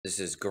This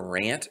is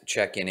Grant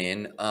checking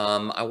in.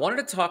 I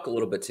wanted to talk a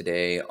little bit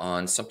today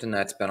on something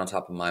that's been on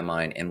top of my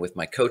mind. And with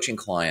my coaching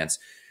clients,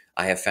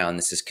 I have found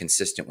this is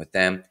consistent with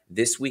them.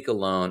 This week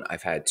alone,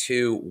 I've had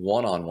two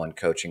one on one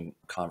coaching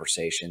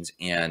conversations,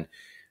 and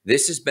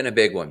this has been a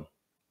big one: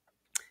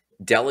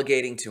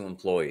 delegating to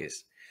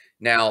employees.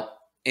 Now,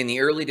 in the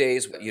early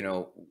days,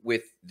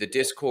 with the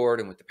Discord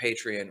and with the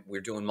Patreon,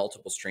 we're doing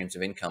multiple streams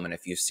of income. And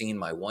if you've seen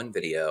my one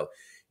video,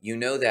 you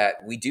know that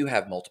we do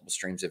have multiple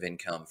streams of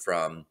income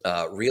from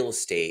real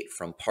estate,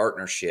 from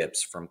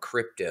partnerships, from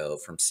crypto,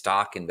 from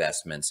stock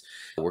investments.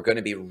 We're going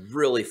to be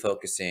really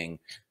focusing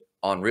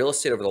on real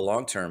estate over the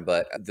long term.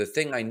 But the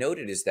thing I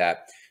noted is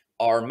that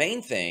our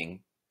main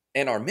thing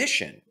and our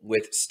mission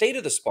with State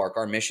of the Spark,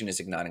 our mission is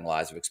igniting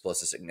lives of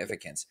explosive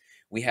significance.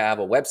 We have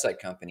a website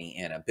company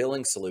and a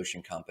billing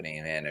solution company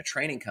and a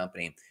training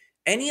company.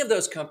 Any of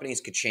those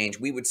companies could change.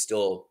 We would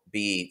still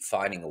be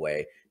finding a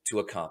way to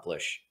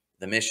accomplish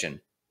the mission.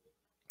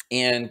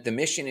 And the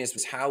mission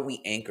is how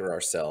we anchor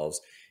ourselves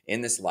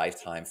in this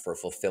lifetime for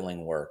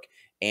fulfilling work.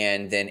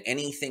 And then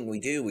anything we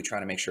do, we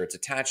try to make sure it's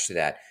attached to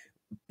that.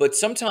 But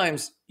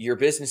sometimes your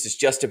business is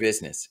just a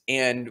business.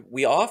 And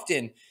we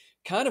often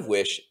kind of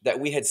wish that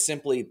we had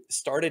simply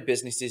started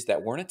businesses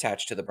that weren't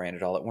attached to the brand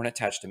at all, that weren't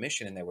attached to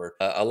mission, and they were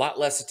a lot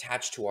less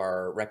attached to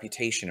our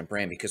reputation and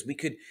brand, because we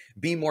could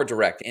be more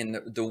direct. And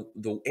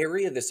the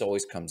area this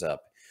always comes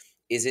up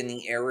is in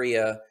the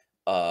area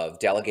of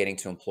delegating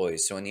to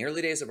employees. So in the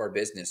early days of our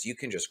business, you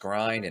can just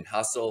grind and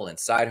hustle and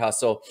side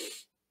hustle.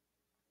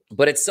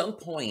 But at some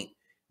point,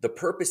 the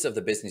purpose of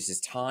the business is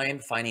time,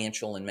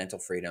 financial, and mental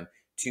freedom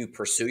to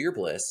pursue your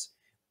bliss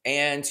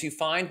and to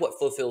find what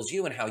fulfills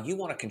you and how you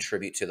want to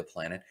contribute to the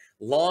planet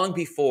long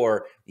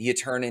before you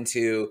turn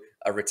into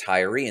a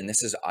retiree. And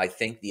this is, I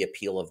think, the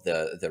appeal of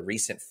the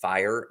recent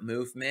FIRE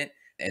movement.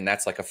 And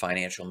that's like a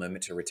financial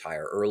movement to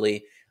retire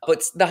early.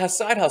 But the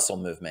side hustle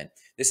movement,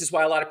 this is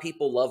why a lot of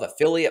people love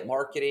affiliate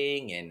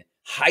marketing and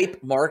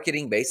hype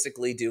marketing,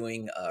 basically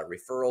doing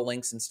referral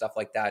links and stuff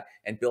like that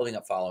and building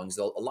up followings.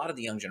 A lot of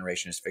the young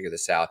generation has figured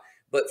this out.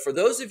 But for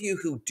those of you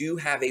who do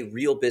have a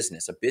real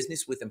business, a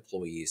business with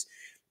employees,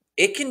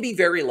 it can be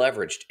very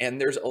leveraged.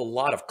 And there's a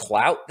lot of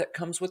clout that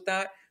comes with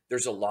that.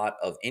 There's a lot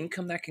of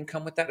income that can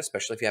come with that,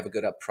 especially if you have a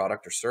good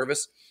product or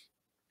service.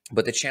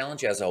 But the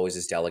challenge, as always,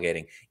 is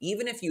delegating.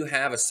 Even if you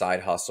have a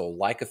side hustle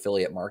like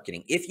affiliate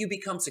marketing, if you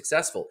become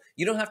successful,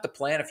 you don't have to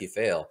plan if you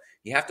fail.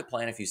 You have to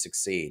plan if you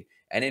succeed.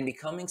 And in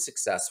becoming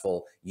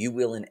successful, you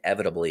will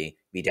inevitably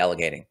be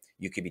delegating.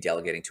 You could be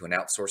delegating to an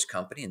outsourced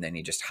company, and then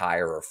you just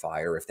hire or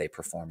fire if they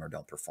perform or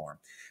don't perform.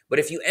 But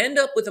if you end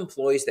up with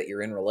employees that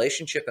you're in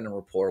relationship and a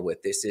rapport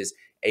with, this is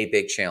a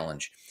big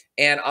challenge.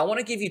 And I want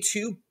to give you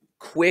two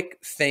quick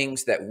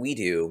things that we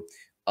do,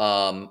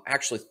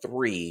 actually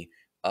three,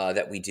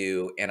 that we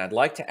do. And I'd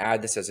like to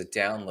add this as a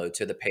download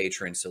to the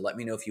Patreon. So let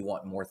me know if you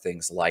want more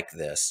things like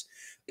this.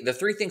 The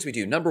three things we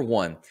do: number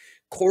one,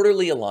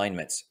 quarterly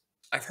alignments.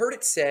 I've heard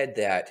it said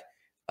that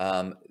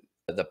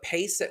the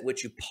pace at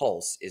which you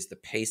pulse is the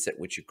pace at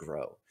which you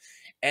grow.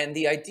 And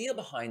the idea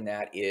behind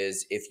that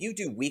is if you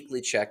do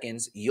weekly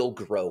check-ins, you'll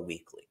grow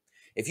weekly.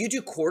 If you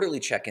do quarterly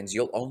check-ins,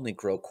 you'll only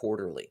grow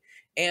quarterly.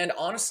 And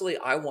honestly,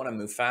 I want to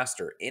move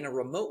faster. In a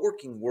remote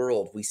working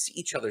world, we see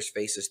each other's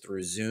faces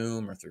through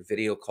Zoom or through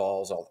video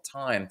calls all the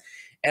time.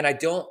 And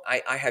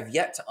I have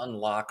yet to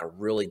unlock a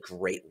really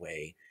great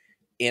way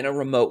in a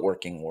remote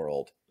working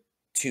world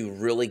to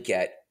really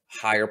get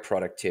higher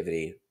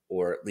productivity,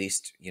 or at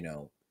least,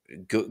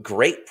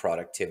 great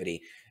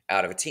productivity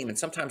out of a team. And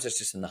sometimes it's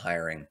just in the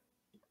hiring.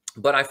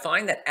 But I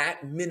find that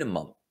at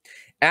minimum,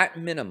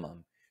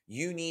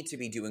 you need to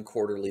be doing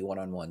quarterly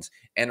one-on-ones.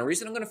 And the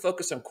reason I'm going to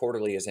focus on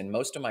quarterly is in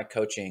most of my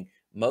coaching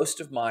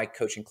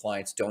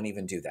clients don't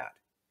even do that.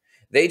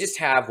 They just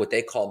have what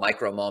they call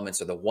micro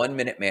moments, or the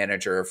 1-minute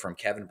manager from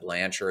Kevin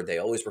Blanchard. They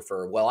always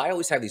refer, well, I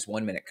always have these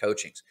 1-minute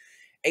coachings.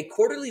 A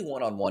quarterly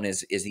one-on-one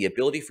is the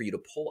ability for you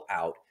to pull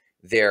out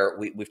there.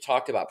 We've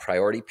talked about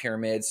priority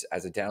pyramids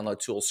as a download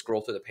tool.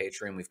 Scroll through the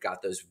Patreon. We've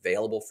got those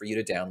available for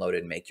you to download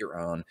and make your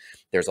own.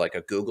 There's like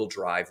a Google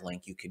Drive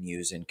link you can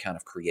use and kind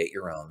of create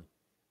your own.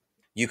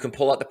 You can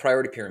pull out the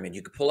priority pyramid.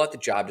 You can pull out the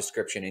job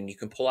description, and you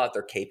can pull out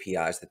their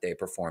KPIs that they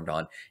performed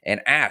on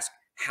and ask,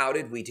 how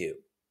did we do?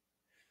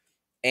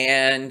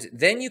 And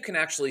then you can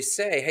actually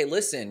say, hey,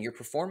 listen, your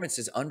performance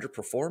is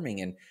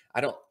underperforming and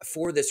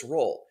for this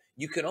role.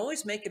 You can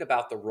always make it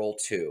about the role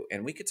too.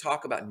 And we could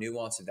talk about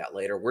nuance of that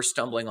later. We're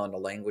stumbling on the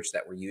language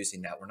that we're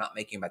using that. We're not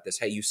making about this,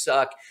 hey, you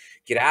suck,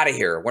 get out of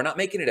here. We're not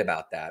making it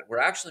about that. We're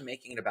actually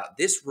making it about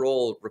this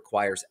role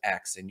requires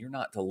X and you're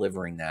not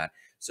delivering that.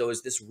 So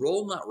is this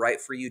role not right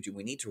for you? Do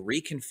we need to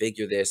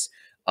reconfigure this?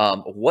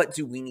 What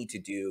do we need to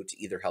do to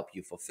either help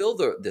you fulfill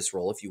this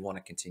role if you want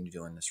to continue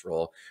doing this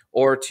role,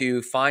 or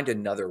to find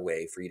another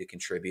way for you to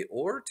contribute,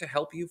 or to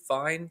help you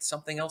find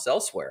something else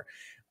elsewhere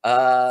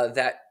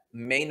that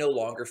may no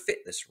longer fit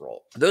this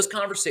role? Those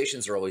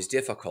conversations are always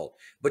difficult,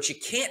 but you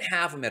can't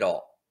have them at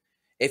all.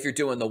 If you're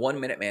doing the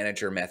 1-minute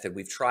manager method,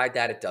 we've tried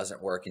that, it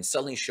doesn't work. And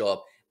suddenly you show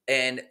up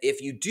And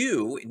if you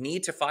do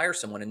need to fire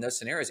someone in those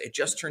scenarios, it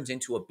just turns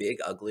into a big,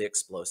 ugly,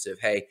 explosive,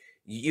 hey,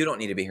 you don't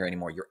need to be here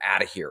anymore. You're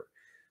out of here.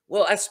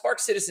 Well, as Spark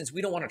citizens,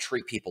 we don't want to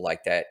treat people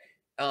like that.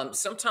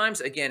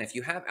 Sometimes, again, if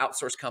you have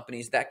outsourced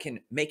companies, that can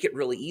make it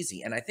really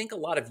easy. And I think a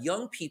lot of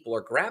young people are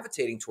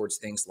gravitating towards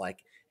things like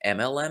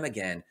MLM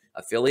again,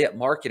 affiliate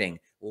marketing,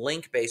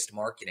 link based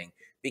marketing,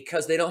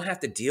 because they don't have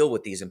to deal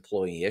with these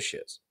employee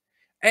issues.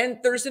 And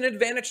there's an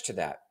advantage to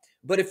that.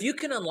 But if you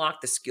can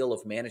unlock the skill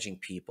of managing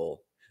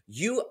people,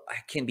 you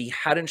can be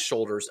head and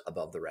shoulders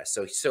above the rest.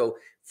 So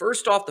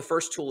first off, the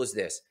first tool is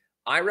this.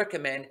 I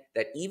recommend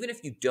that even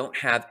if you don't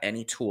have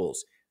any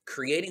tools,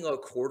 creating a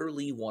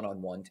quarterly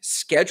one-on-one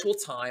schedule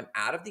time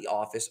out of the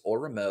office or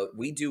remote.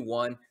 We do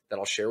one that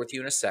I'll share with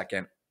you in a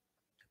second,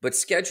 but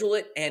schedule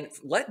it and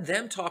let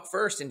them talk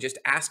first and just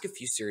ask a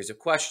few series of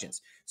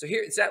questions. So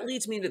that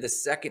leads me into the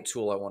second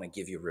tool I want to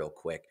give you real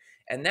quick,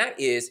 and that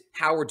is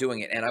how we're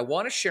doing it. And I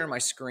want to share my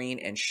screen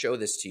and show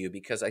this to you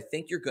because I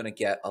think you're going to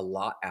get a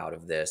lot out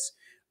of this.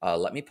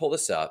 Let me pull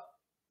this up.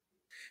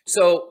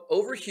 So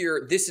over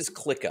here, this is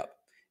ClickUp.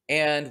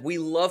 And we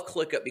love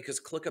ClickUp because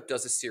ClickUp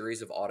does a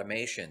series of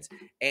automations.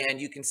 And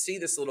you can see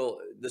this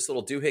little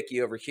doohickey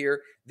over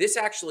here. This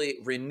actually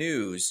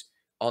renews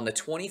on the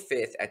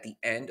 25th at the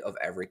end of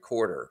every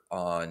quarter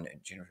on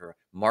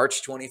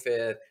March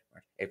 25th,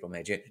 April,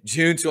 May,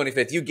 June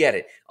 25th. You get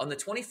it. On the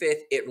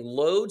 25th, it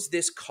loads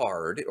this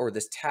card or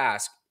this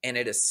task and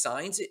it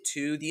assigns it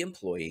to the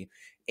employee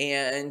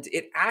and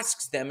it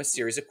asks them a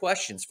series of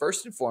questions.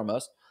 First and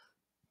foremost,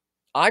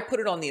 I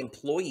put it on the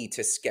employee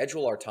to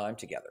schedule our time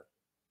together.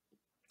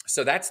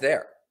 So that's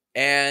there.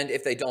 And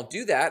if they don't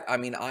do that, I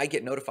mean, I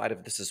get notified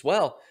of this as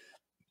well.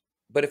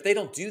 But if they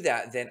don't do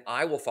that, then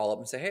I will follow up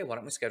and say, hey, why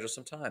don't we schedule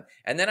some time?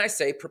 And then I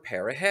say,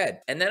 prepare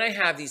ahead. And then I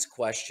have these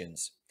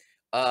questions.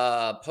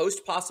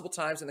 Post possible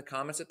times in the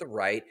comments at the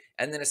right,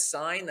 and then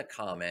assign the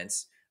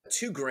comments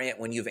to Grant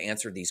when you've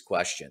answered these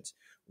questions.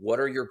 What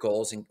are your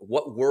goals and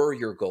what were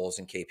your goals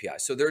and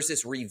KPIs? So there's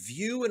this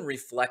review and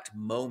reflect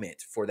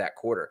moment for that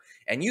quarter.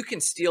 And you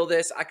can steal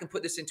this. I can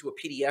put this into a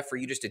PDF for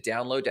you just to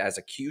download as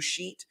a cue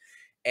sheet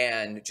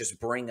and just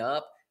bring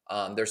up.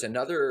 There's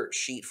another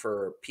sheet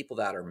for people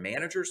that are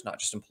managers, not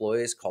just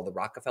employees, called the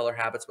Rockefeller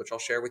Habits, which I'll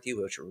share with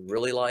you, which I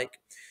really like.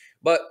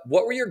 But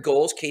what were your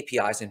goals,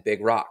 KPIs, and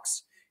big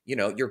rocks? You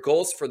know, your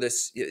goals for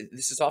this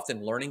is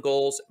often learning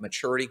goals,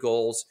 maturity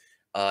goals.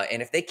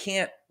 And if they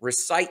can't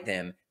recite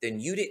them, then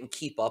you didn't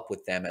keep up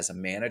with them as a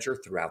manager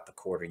throughout the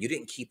quarter. You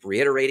didn't keep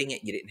reiterating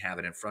it. You didn't have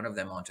it in front of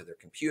them onto their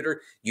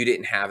computer. You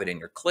didn't have it in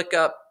your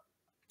ClickUp.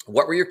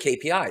 What were your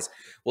KPIs?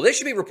 Well, they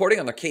should be reporting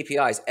on their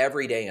KPIs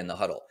every day in the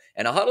huddle.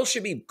 And a huddle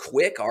should be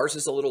quick. Ours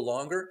is a little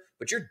longer,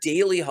 but your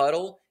daily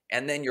huddle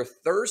and then your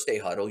Thursday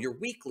huddle, your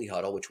weekly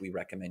huddle, which we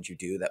recommend you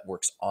do, that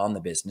works on the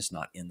business,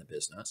 not in the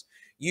business.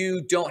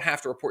 You don't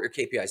have to report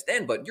your KPIs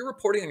then, but you're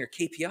reporting on your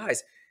KPIs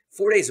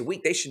 4 days a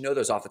week. They should know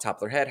those off the top of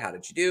their head. How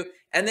did you do?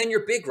 And then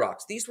your big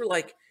rocks. These were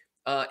like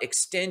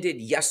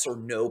extended yes or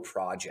no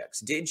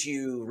projects. Did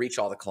you reach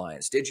all the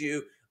clients? Did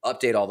you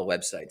update all the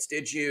websites?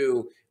 Did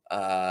you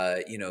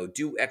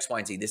do X, Y,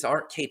 and Z? These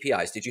aren't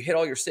KPIs. Did you hit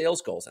all your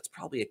sales goals? That's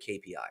probably a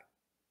KPI.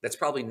 That's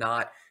probably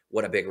not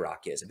what a big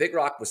rock is. A big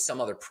rock was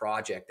some other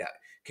project that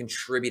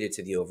contributed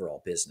to the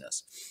overall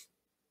business.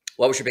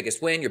 What was your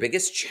biggest win, your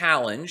biggest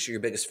challenge, your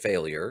biggest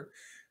failure?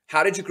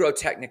 How did you grow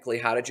technically?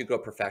 How did you grow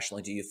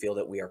professionally? Do you feel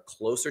that we are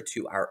closer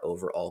to our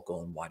overall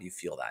goal? And why do you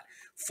feel that?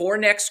 For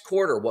next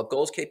quarter, what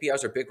goals,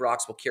 KPIs, or big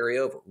rocks will carry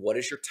over? What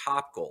is your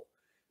top goal?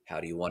 How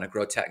do you want to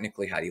grow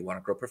technically? How do you want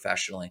to grow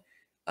professionally?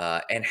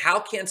 And how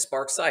can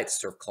Spark Sites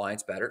serve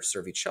clients better,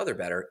 serve each other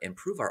better,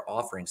 improve our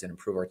offerings, and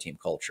improve our team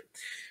culture?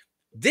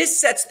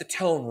 This sets the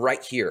tone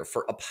right here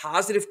for a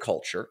positive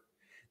culture.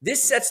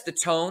 This sets the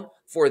tone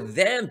for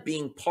them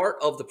being part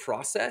of the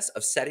process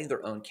of setting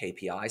their own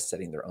KPIs,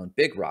 setting their own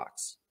big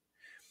rocks.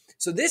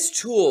 So this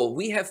tool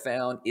we have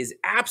found is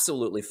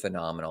absolutely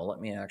phenomenal.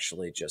 Let me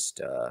actually just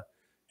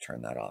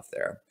turn that off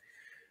there.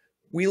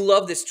 We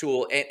love this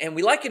tool, and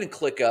we like it in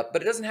ClickUp,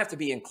 but it doesn't have to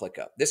be in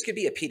ClickUp. This could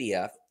be a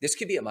PDF. This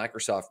could be a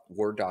Microsoft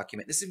Word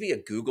document. This would be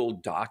a Google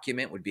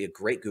document, would be a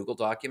great Google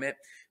document.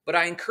 But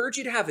I encourage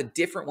you to have a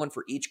different one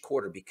for each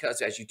quarter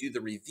because as you do the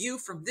review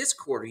from this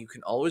quarter, you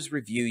can always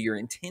review your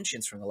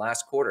intentions from the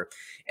last quarter.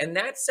 And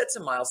that sets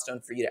a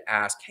milestone for you to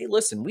ask, hey,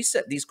 listen, we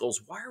set these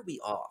goals. Why are we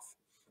off?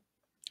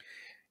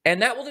 And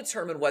that will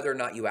determine whether or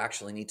not you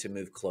actually need to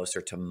move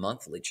closer to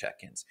monthly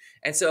check-ins.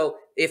 And so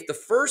if the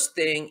first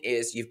thing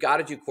is you've got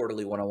to do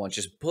quarterly one-on-one,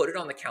 just put it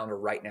on the calendar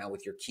right now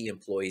with your key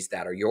employees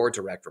that are your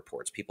direct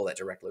reports, people that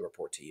directly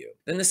report to you.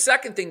 Then the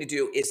second thing to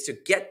do is to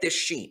get this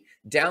sheet,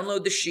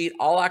 download the sheet.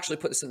 I'll actually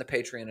put this in the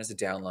Patreon as a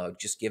download.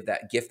 Just gift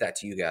that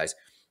to you guys.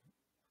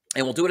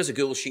 And we'll do it as a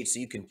Google Sheet so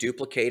you can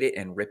duplicate it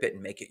and rip it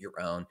and make it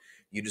your own.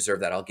 You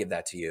deserve that. I'll give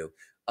that to you.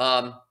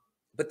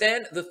 But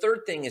then the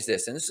third thing is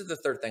this, and this is the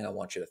third thing I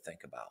want you to think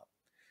about.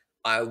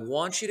 I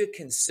want you to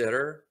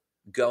consider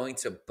going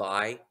to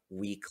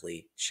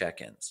bi-weekly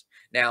check-ins.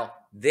 Now,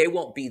 they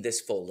won't be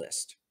this full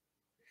list.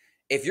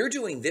 If you're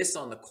doing this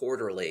on the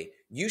quarterly,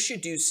 You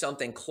should do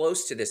something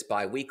close to this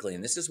biweekly.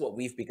 And this is what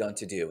we've begun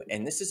to do.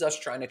 And this is us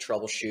trying to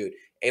troubleshoot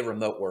a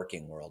remote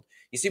working world.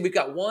 You see, we've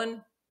got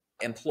one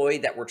employee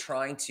that we're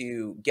trying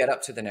to get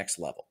up to the next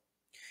level.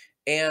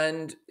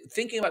 And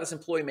thinking about this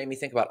employee made me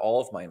think about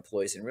all of my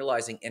employees and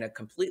realizing in a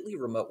completely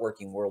remote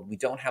working world, we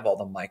don't have all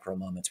the micro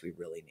moments we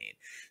really need.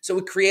 So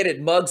we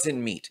created Mugs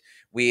and Meet.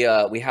 We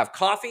have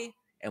coffee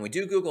and we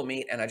do Google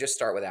Meet. And I just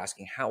start with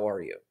asking, how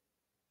are you?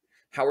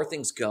 How are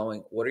things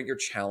going? What are your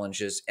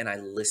challenges? And I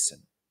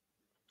listen.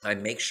 I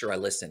make sure I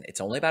listen.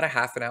 It's only about a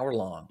half an hour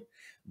long,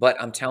 but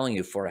I'm telling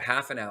you, for a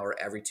half an hour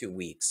every 2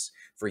 weeks,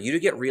 for you to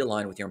get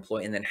realigned with your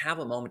employee and then have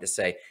a moment to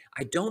say,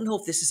 I don't know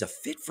if this is a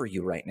fit for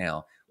you right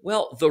now.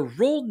 Well, the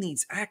role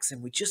needs X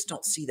and we just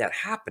don't see that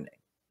happening.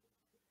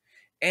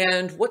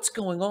 And what's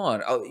going on?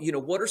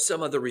 What are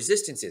some of the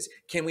resistances?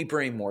 Can we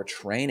bring more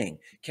training?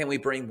 Can we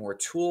bring more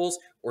tools?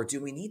 Or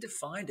do we need to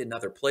find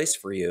another place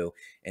for you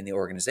in the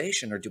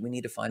organization? Or do we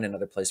need to find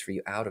another place for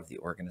you out of the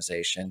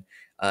organization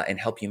and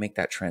help you make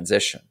that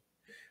transition?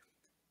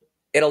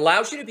 It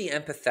allows you to be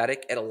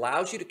empathetic. It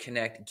allows you to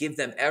connect, give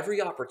them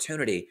every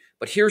opportunity.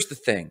 But here's the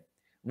thing.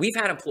 We've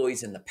had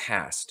employees in the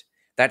past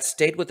that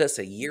stayed with us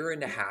a year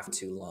and a half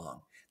too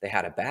long. They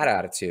had a bad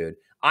attitude.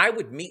 I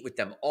would meet with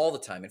them all the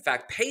time. In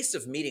fact, pace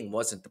of meeting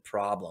wasn't the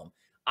problem.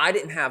 I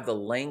didn't have the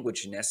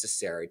language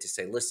necessary to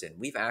say, listen,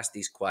 we've asked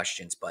these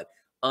questions, but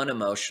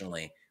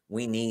unemotionally,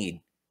 we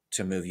need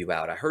to move you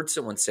out. I heard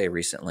someone say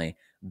recently,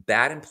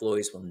 bad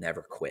employees will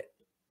never quit.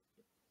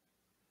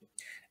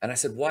 And I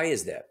said, why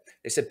is that?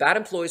 They said, bad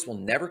employees will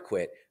never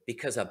quit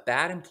because a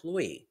bad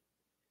employee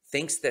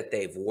thinks that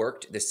they've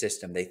worked the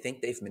system. They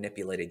think they've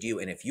manipulated you.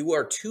 And if you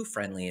are too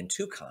friendly and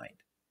too kind,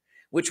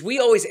 which we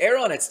always err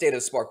on at State of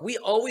the Spark, we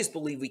always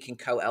believe we can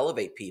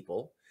co-elevate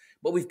people,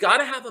 but we've got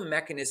to have a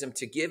mechanism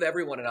to give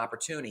everyone an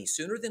opportunity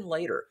sooner than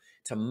later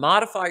to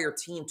modify your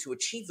team to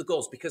achieve the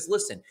goals. Because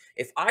listen,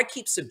 if I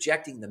keep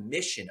subjecting the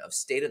mission of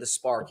State of the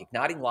Spark,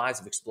 igniting lives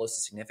of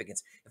explosive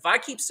significance, if I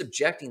keep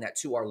subjecting that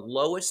to our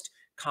lowest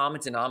common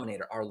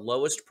denominator, our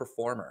lowest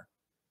performer,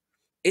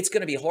 it's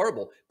going to be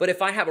horrible. But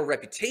if I have a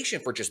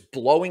reputation for just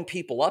blowing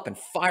people up and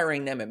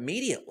firing them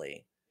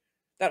immediately,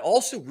 that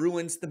also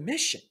ruins the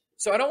mission.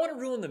 So I don't want to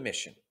ruin the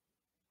mission.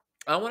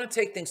 I want to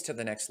take things to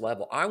the next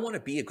level. I want to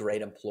be a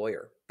great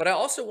employer, but I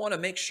also want to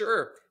make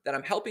sure that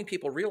I'm helping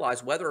people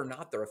realize whether or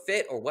not they're a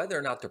fit or whether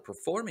or not they're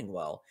performing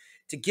well,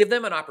 to give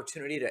them an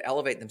opportunity to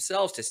elevate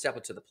themselves, to step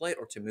up to the plate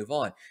or to move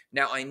on.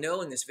 Now, I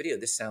know in this video,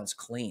 this sounds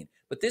clean,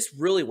 but this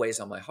really weighs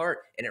on my heart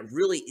and it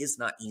really is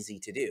not easy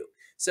to do.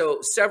 So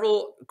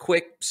several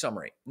quick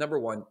summary. Number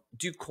one,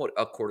 do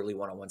a quarterly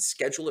one-on-one.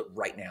 Schedule it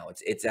right now.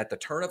 It's at the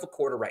turn of a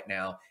quarter right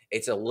now.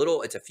 It's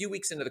a few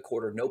weeks into the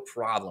quarter, no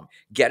problem.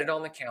 Get it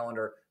on the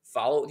calendar.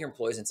 Follow it with your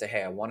employees and say,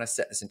 hey, I want to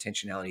set this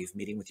intentionality of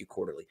meeting with you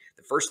quarterly.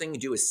 The first thing you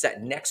do is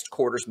set next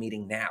quarter's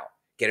meeting now.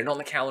 Get it on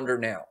the calendar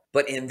now.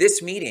 But in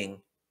this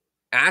meeting,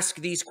 ask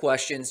these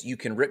questions. You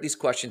can rip these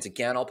questions.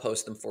 Again, I'll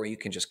post them for you. You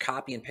can just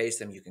copy and paste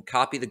them. You can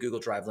copy the Google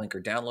Drive link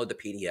or download the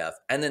PDF.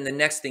 And then the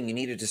next thing you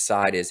need to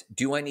decide is,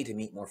 do I need to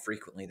meet more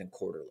frequently than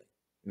quarterly?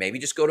 Maybe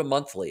just go to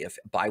monthly if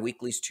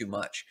biweekly is too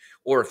much.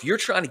 Or if you're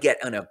trying to get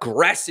an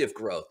aggressive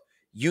growth,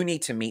 you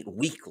need to meet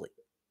weekly.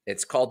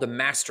 It's called the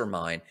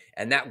mastermind,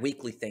 and that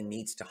weekly thing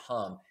needs to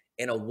hum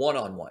in a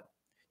one-on-one.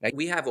 Now,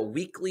 we have a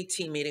weekly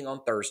team meeting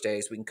on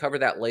Thursdays. We can cover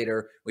that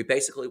later. We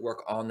basically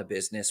work on the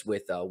business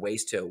with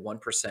ways to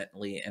 1%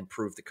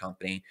 improve the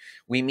company.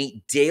 We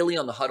meet daily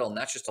on the huddle, and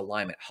that's just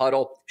alignment.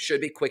 Huddle should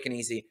be quick and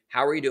easy.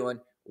 How are you doing?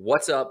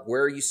 What's up?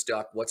 Where are you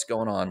stuck? What's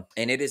going on?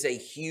 And it is a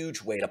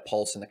huge way to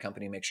pulse in the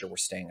company, make sure we're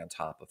staying on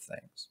top of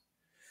things.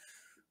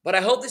 But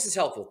I hope this is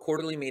helpful.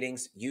 Quarterly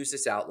meetings, use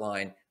this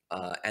outline.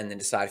 And then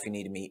decide if you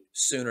need to meet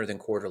sooner than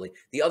quarterly.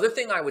 The other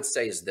thing I would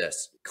say is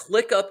this.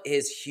 ClickUp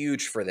is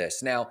huge for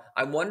this. Now,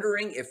 I'm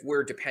wondering if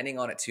we're depending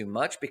on it too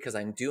much because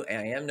I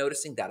am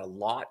noticing that a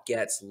lot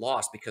gets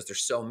lost because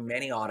there's so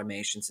many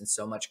automations and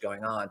so much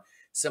going on.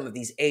 Some of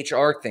these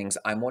HR things,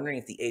 I'm wondering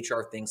if the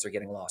HR things are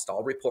getting lost.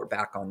 I'll report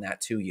back on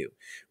that to you.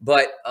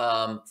 But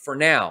for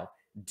now,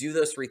 do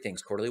those three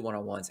things: quarterly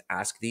one-on-ones,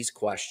 ask these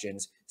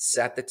questions,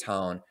 set the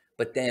tone,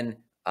 but then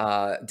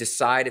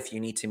decide if you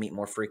need to meet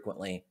more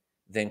frequently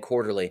than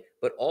quarterly,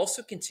 but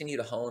also continue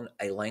to hone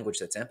a language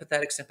that's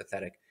empathetic,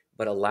 sympathetic,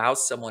 but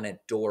allows someone a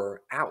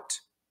door out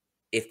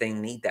if they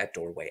need that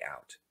doorway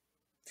out.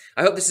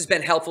 I hope this has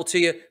been helpful to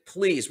you.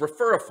 Please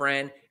refer a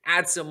friend,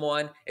 add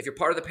someone. If you're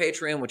part of the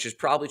Patreon, which is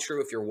probably true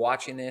if you're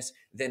watching this,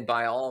 then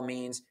by all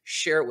means,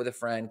 share it with a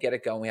friend, get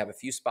it going. We have a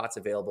few spots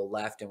available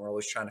left, and we're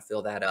always trying to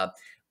fill that up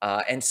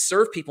and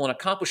serve people and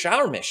accomplish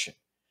our mission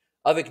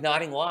of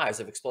igniting lives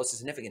of explosive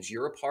significance.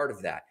 You're a part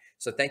of that.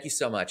 So thank you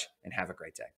so much and have a great day.